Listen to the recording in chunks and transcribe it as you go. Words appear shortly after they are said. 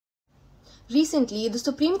Recently, the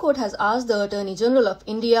Supreme Court has asked the Attorney General of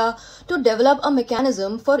India to develop a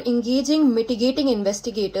mechanism for engaging mitigating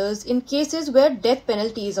investigators in cases where death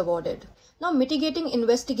penalty is awarded. Now, mitigating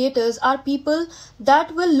investigators are people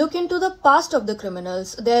that will look into the past of the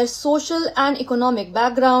criminals, their social and economic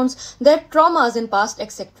backgrounds, their traumas in past,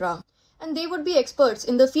 etc. And they would be experts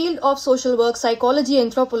in the field of social work, psychology,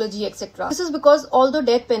 anthropology, etc. This is because although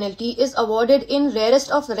death penalty is awarded in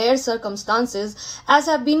rarest of rare circumstances, as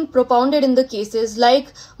have been propounded in the cases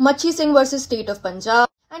like Machi Singh versus State of Punjab,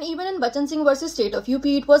 and even in Bachan Singh versus State of UP,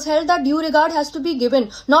 it was held that due regard has to be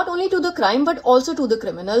given not only to the crime but also to the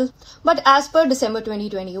criminal. But as per December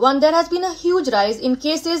 2021, there has been a huge rise in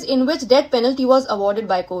cases in which death penalty was awarded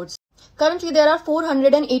by courts. Currently, there are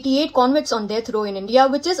 488 convicts on death row in India,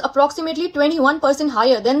 which is approximately 21%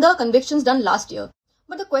 higher than the convictions done last year.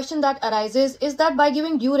 But the question that arises is that by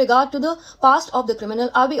giving due regard to the past of the criminal,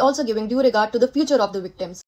 are we also giving due regard to the future of the victims?